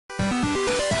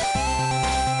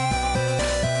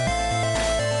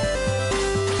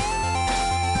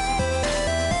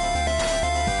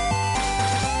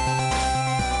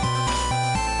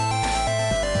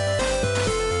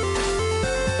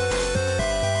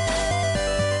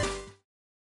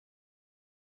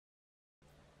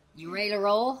You ready to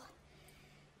roll?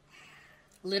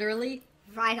 Literally?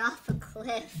 Right off a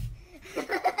cliff.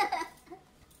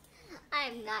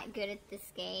 I'm not good at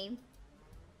this game.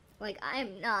 Like,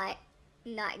 I'm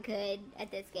not good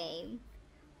at this game.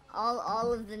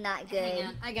 All of the not good. Hang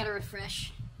on, I gotta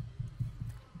refresh.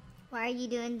 Why are you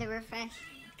doing the refresh?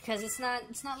 Because it's not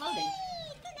loading.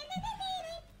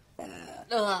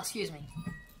 Oh, excuse me.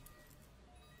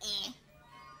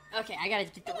 Okay, I gotta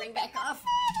get the ring back off.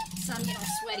 So I'm getting all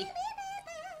sweaty.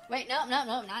 Wait, no,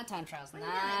 not time trials.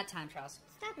 Not time trials.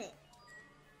 Stop it.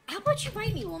 How about you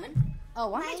bite me, woman? Oh,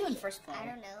 why am I doing first player? I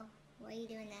don't know. Why are you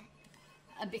doing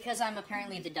that? Because I'm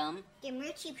apparently the dumb. The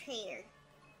multiplayer.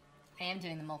 I am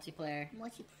doing the multiplayer.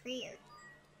 Multiplayer.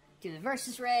 Do the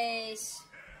versus race.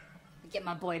 Get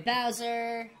my boy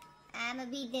Bowser. I'm gonna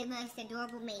be the most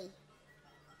adorable me.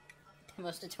 The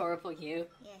most adorable you?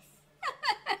 Yes.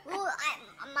 Well,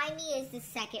 my me is the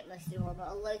second most adorable.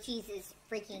 ALLOCHI's is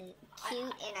freaking cute,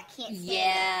 and I can't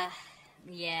stand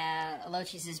it. Yeah,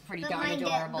 ALLOCHI's is pretty darn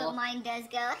adorable. But mine does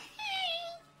go,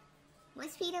 hey!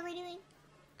 What speed are we doing?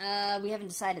 We haven't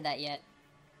decided that yet.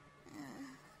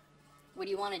 What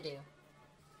do you want to do?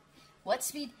 What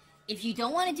speed? If you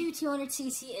don't want to do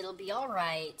 200cc, it'll be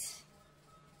alright.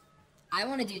 I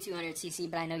want to do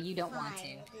 200cc, but I know you don't want to.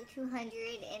 I'll do 200,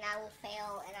 and I will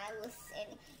fail,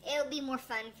 and it'll be more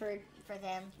fun for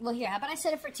them. Well, here, how about I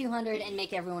set it for 200 and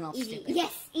make everyone else stupid?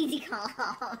 Yes, easy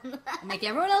calm. Make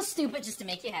everyone else stupid just to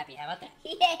make you happy. How about that?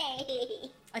 Yay!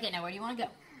 Okay, now where do you want to go?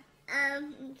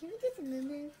 Can we do some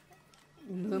moo-moo?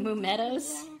 Moo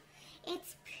Meadows? Yeah.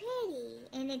 It's pretty,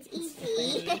 and it's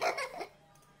easy.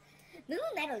 Moo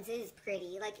Meadows is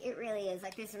pretty. Like, it really is.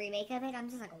 Like, this remake of it, I'm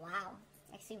just like, wow.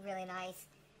 It's actually really nice.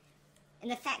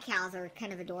 And the fat cows are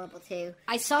kind of adorable, too.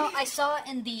 I saw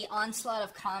in the onslaught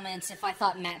of comments if I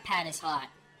thought MatPat is hot.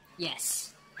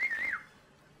 Yes.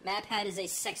 MatPat is a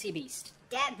sexy beast.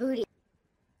 Dat booty.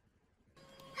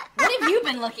 What have you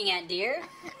been looking at, dear?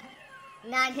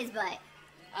 Not his butt.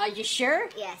 Are you sure?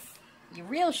 Yes. You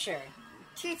real sure?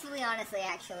 Truthfully, honestly,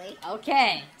 actually.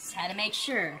 Okay. Just had to make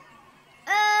sure.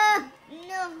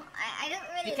 No, I don't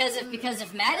really. Because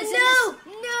if Matt is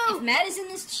if Matt is in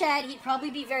this chat, he'd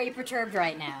probably be very perturbed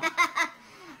right now.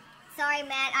 Sorry,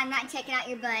 Matt, I'm not checking out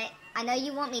your butt. I know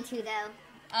you want me to, though.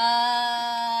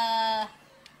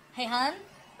 Hey, hon.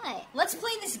 What? Let's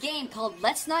play this game called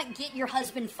Let's Not Get Your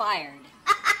Husband Fired.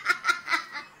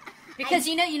 Because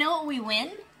you know what we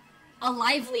win? A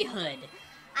livelihood.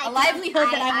 A livelihood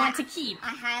that I want to keep. I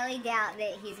highly doubt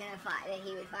that he would fire you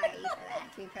for that,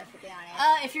 to be perfectly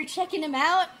honest. If you're checking him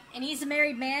out, and he's a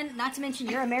married man, not to mention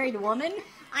you're a married woman.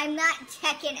 I'm not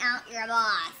checking out your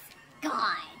boss.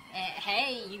 God.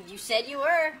 Hey, you said you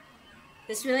were.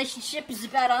 This relationship is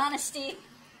about honesty.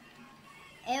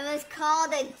 It was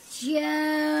called a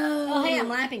joke. Oh, hey, I'm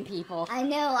lapping people. I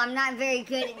know, I'm not very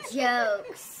good at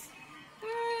jokes.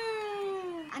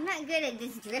 I'm not good at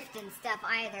this drifting stuff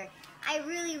either. I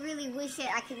really, really wish that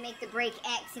I could make the break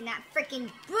X and not freaking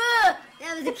buh!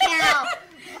 That was a cow.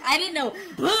 I didn't know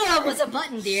buh was a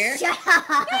button, dear. Shut up.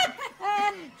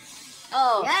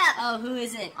 Oh, Shut up. Oh, who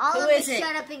is it? All who of is it it?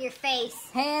 shut up in your face.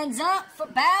 Hands up for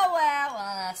Bow Wow.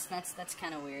 Well, that's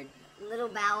kind of weird. Little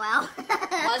Bow Wow. Well,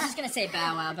 I was just gonna say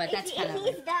Bow Wow, but that's kind of weird.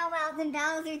 If he's Bow Wow, then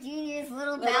Bowser Jr.'s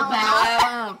Little Bow Wow. Wow.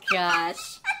 Oh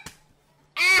gosh.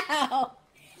 Ow!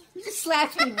 You just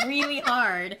slapped me really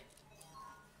hard.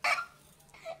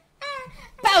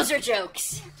 Bowser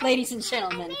jokes, ladies and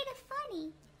gentlemen. I made it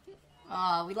funny.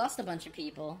 Oh, we lost a bunch of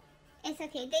people. It's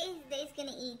okay. They's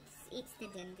gonna eat the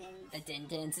din-dins. The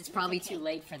din-dins. It's probably too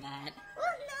late for that.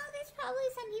 Well, no, there's probably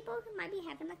some people who might be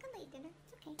having like a late dinner.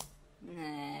 It's okay.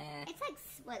 Nah. It's like,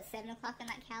 what, 7 o'clock in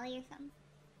like Cali or something?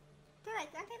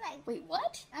 Aren't they like... Wait,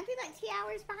 what? Aren't they like 2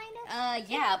 hours behind us?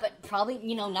 Yeah, but probably,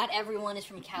 not everyone is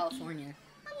from California.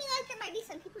 I mean, like, there might be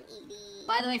some people eating.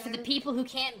 By the way, for the people who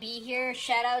can't be here,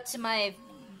 shout out to my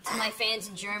fans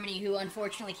in Germany who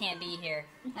unfortunately can't be here.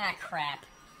 Ah, crap.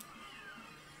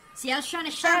 See, I was trying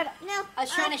to shout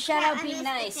out being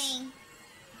nice.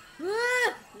 No!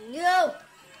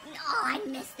 Oh, I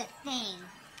missed the thing.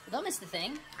 Don't miss the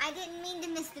thing. I didn't mean to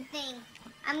miss the thing.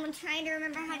 I'm trying to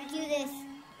remember how to do this.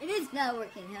 It is not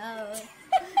working. No.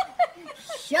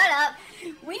 Shut up.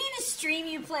 We need to stream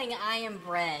you playing I Am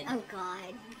Bread. Oh,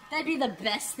 God. That'd be the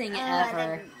best thing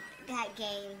ever. That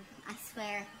game, I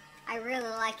swear. I really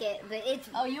like it, but it's...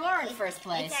 Oh, you are in first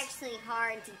place. It's actually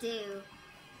hard to do.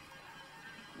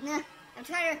 No, I'm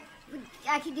trying to...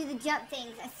 I can do the jump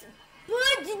things.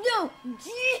 What? No!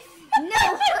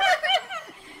 No!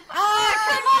 Oh,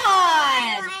 come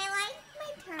on! I like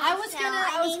my turn. I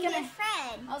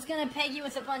was gonna Fred. peg you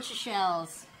with a bunch of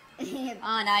shells.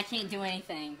 Oh, no, I can't do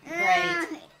anything.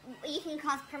 Great. You can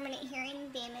cause permanent hearing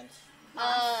damage.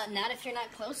 Not if you're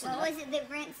not close enough. What was it that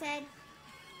Brent said?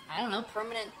 I don't know,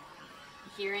 permanent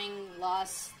hearing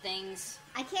loss things.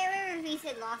 I can't remember if he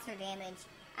said loss or damage.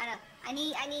 I don't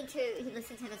know. I need to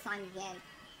listen to the song again.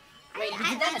 Wait, he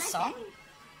did that in a song?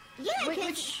 Yeah,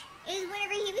 which... It was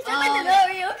whenever he was talking about the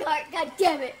Mario Kart. God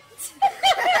damn it.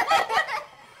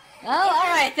 Oh,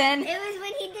 alright then. It was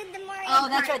when he did the Mario Kart. Oh,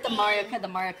 that's right, the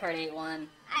Mario Kart 8 one.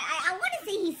 I want to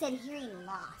say he said hearing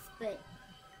loss, but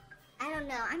I don't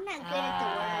know. I'm not good at the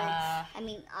words. I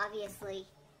mean, obviously.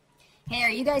 Hey,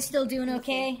 are you guys still doing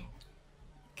okay?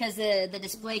 Because the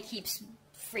display keeps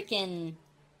freaking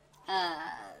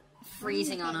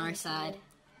freezing on our side.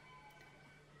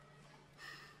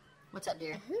 What's up,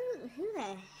 dear? Who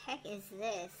the heck is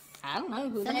this? I don't know.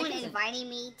 Who the heck is it? Someone inviting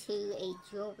me to a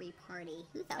jewelry party.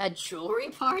 A jewelry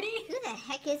party? Who the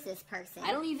heck is this person?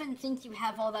 I don't even think you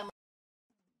have all that much.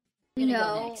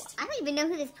 No. I don't even know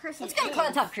who this person is. Let's go to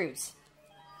Cloud Top Cruise.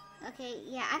 Okay,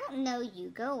 yeah, I don't know you.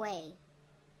 Go away.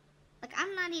 Like,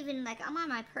 I'm not even, like, I'm on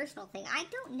my personal thing. I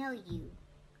don't know you,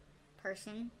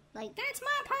 person. Like, that's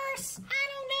my purse. I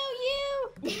don't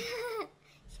know you.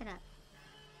 Shut up.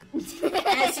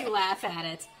 As you laugh at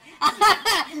it.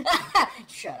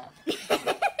 Shut up.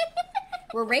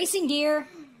 We're racing, dear.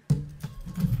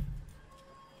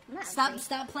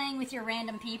 Stop playing with your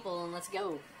random people and let's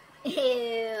go.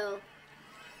 Ew.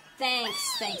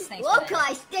 Thanks. Oh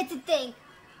gosh, that's a thing.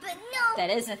 But no. That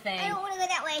is a thing. I don't want to go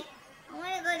that way. I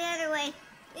want to go the other way.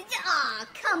 Aw,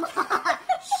 come on.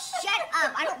 Shut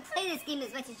up. I don't play this game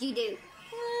as much as you do.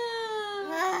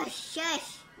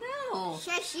 Shush. No.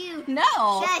 Shush you.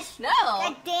 No. Shush. No.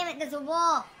 God damn it, there's a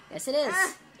wall. Yes, it is.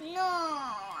 No.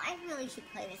 I really should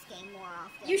play this game more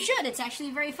often. You should. It's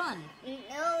actually very fun.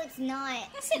 No, it's not.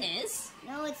 Yes, it is.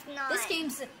 No, it's not.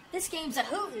 This game's a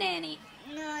hootenanny.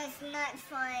 No, it's not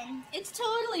fun. It's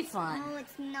totally fun. No,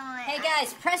 it's not. Hey,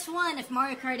 guys, press 1 if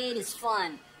Mario Kart 8 is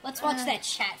fun. Let's watch that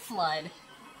chat flood.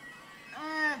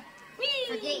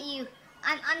 Forget you.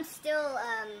 I'm still,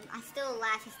 I still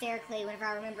laugh hysterically whenever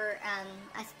I remember,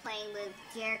 us playing with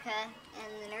Jerica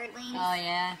and the Nerdlings. Oh,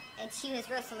 yeah. And she was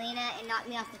Rosalina and knocked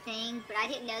me off the thing, but I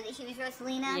didn't know that she was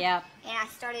Rosalina. Yep. And I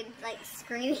started, like,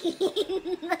 screaming,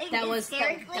 like, that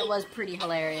hysterically. was, that was pretty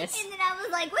hilarious. And then I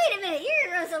was like, wait a minute,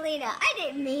 you're Rosalina. I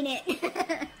didn't mean it.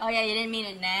 Oh, yeah, you didn't mean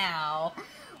it now.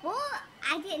 Well,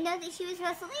 I didn't know that she was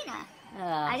Rosalina.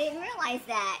 I didn't realize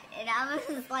that. And I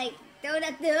was like, throwing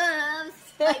up the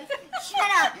like, shut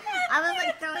up. I was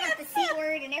like throwing up the C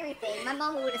word and everything. My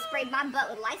mama would have sprayed my butt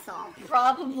with Lysol.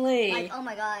 Probably. Like, oh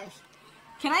my gosh.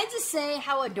 Can I just say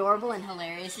how adorable and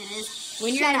hilarious it is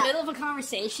when you're in the middle of a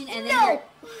conversation and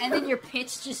then your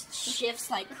pitch just shifts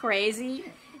like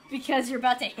crazy because you're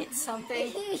about to hit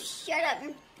something? Shut up.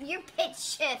 Your pitch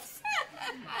shifts.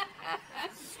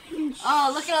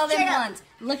 Oh, look at all them ones.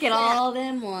 Look at all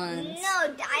them ones.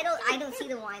 No, I don't see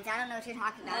the ones. I don't know what you're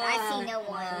talking about. I see no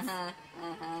ones.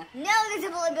 No, there's a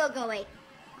bullet bill. Go away.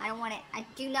 I don't want it. I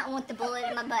do not want the bullet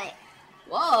in my butt.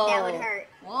 Whoa. That would hurt.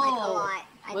 Whoa. Like a lot.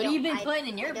 What have you been putting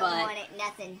in your butt? I don't want it.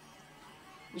 Nothing.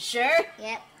 You sure?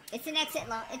 Yep. It's an exit.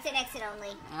 It's an exit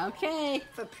only. Okay.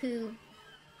 For poo.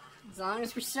 As long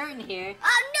as we're certain here.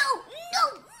 Oh no!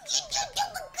 No!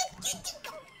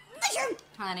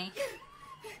 Honey.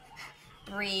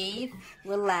 Breathe.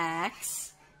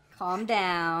 Relax. Calm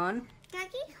down.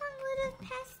 Donkey Kong would have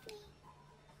passed me.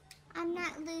 I'm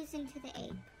not losing to the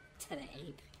ape. To the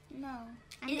ape? No.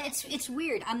 It's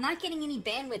weird. I'm not getting any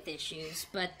bandwidth issues,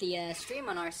 but the stream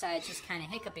on our side is just kind of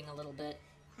hiccuping a little bit.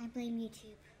 I blame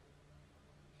YouTube.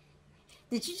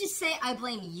 Did you just say I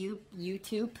blame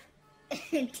YouTube?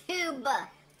 Tube.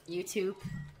 YouTube.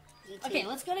 Okay,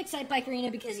 let's go to Excite Bike Arena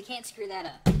because you can't screw that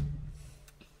up.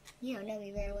 You don't know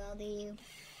me very well, do you?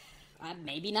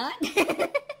 Maybe not. Yeah.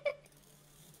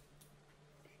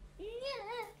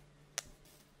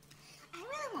 I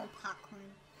really want popcorn.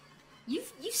 You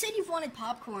said you've wanted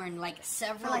popcorn like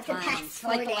several times for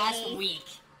like the last week.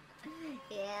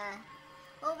 Yeah.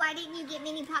 Well, why didn't you get me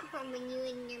any popcorn when you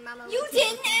and your mama You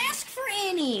didn't ask for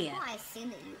any! Well, I assume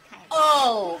that you kind of...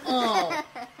 Oh.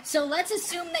 So let's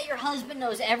assume that your husband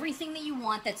knows everything that you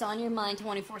want that's on your mind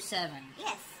 24/7.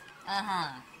 Yes.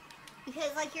 Uh-huh.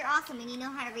 Because, like, you're awesome and you know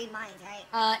how to read minds, right?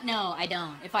 No, I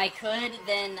don't. If I could,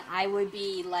 then I would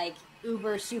be, like,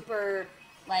 uber, super,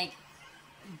 like,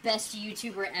 best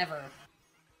YouTuber ever.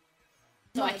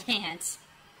 So I can't.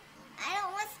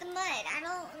 What's the mud? I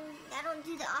don't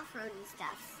do the off-roading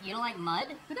stuff. You don't like mud?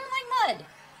 Who don't like mud?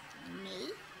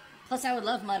 Me? Plus, I would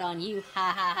love mud on you.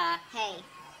 Ha ha ha. Hey.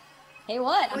 Hey,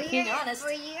 what? I'm being honest.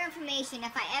 For your information,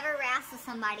 if I ever wrestle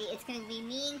somebody, it's going to be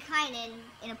me and Kynan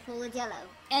in a pool of jello.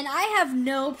 And I have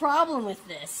no problem with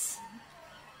this.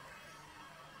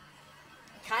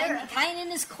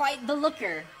 Kynan is quite the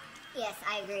looker. Yes,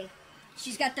 I agree.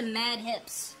 She's got the mad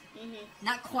hips.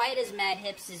 Not quite as mad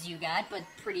hips as you got, but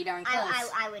pretty darn close.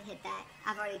 I would hit that.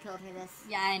 I've already told her this.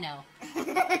 Yeah, I know.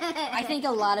 I think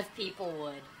a lot of people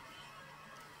would.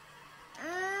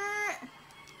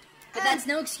 But that's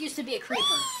no excuse to be a creeper.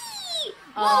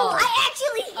 Oh, I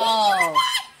actually hit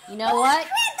you know what?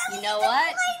 You know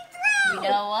what? You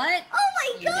know what? Oh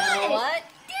my god! You know what?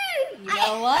 Dude! You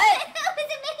know what? That was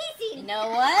amazing! You know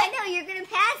what? I know, you're gonna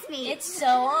pass me. It's so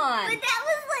on. But that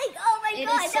was like, oh my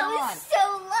god, so that was so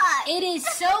luck. It is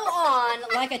so on,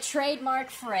 like a trademark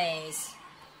phrase.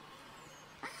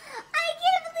 I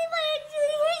can't believe I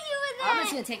actually hit you with that. I'm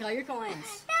just gonna take all your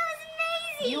coins. That was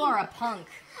amazing. You are a punk.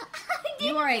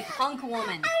 You are a punk woman. I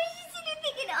was just sitting there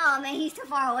thinking, oh man, he's too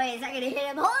far away. Is that gonna hit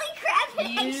him? Holy crap, it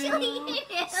actually hit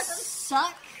him.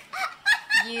 Suck.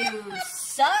 You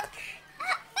suck.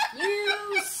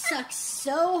 You suck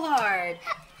so hard.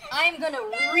 I'm gonna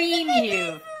ream you.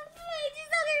 I just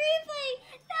saw the replay.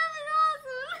 That was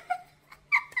awesome.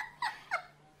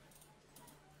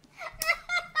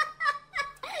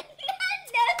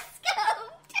 No scoped.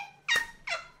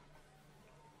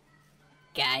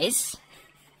 Guys,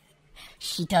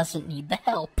 she doesn't need the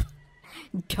help.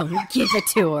 Don't give it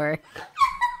to her.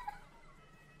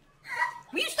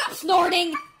 Will you stop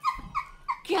snorting?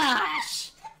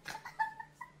 Gosh.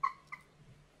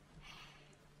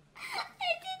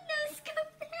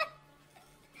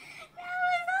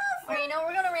 Alright, you know,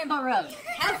 we're gonna Rainbow Road.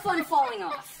 Have fun falling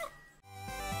off.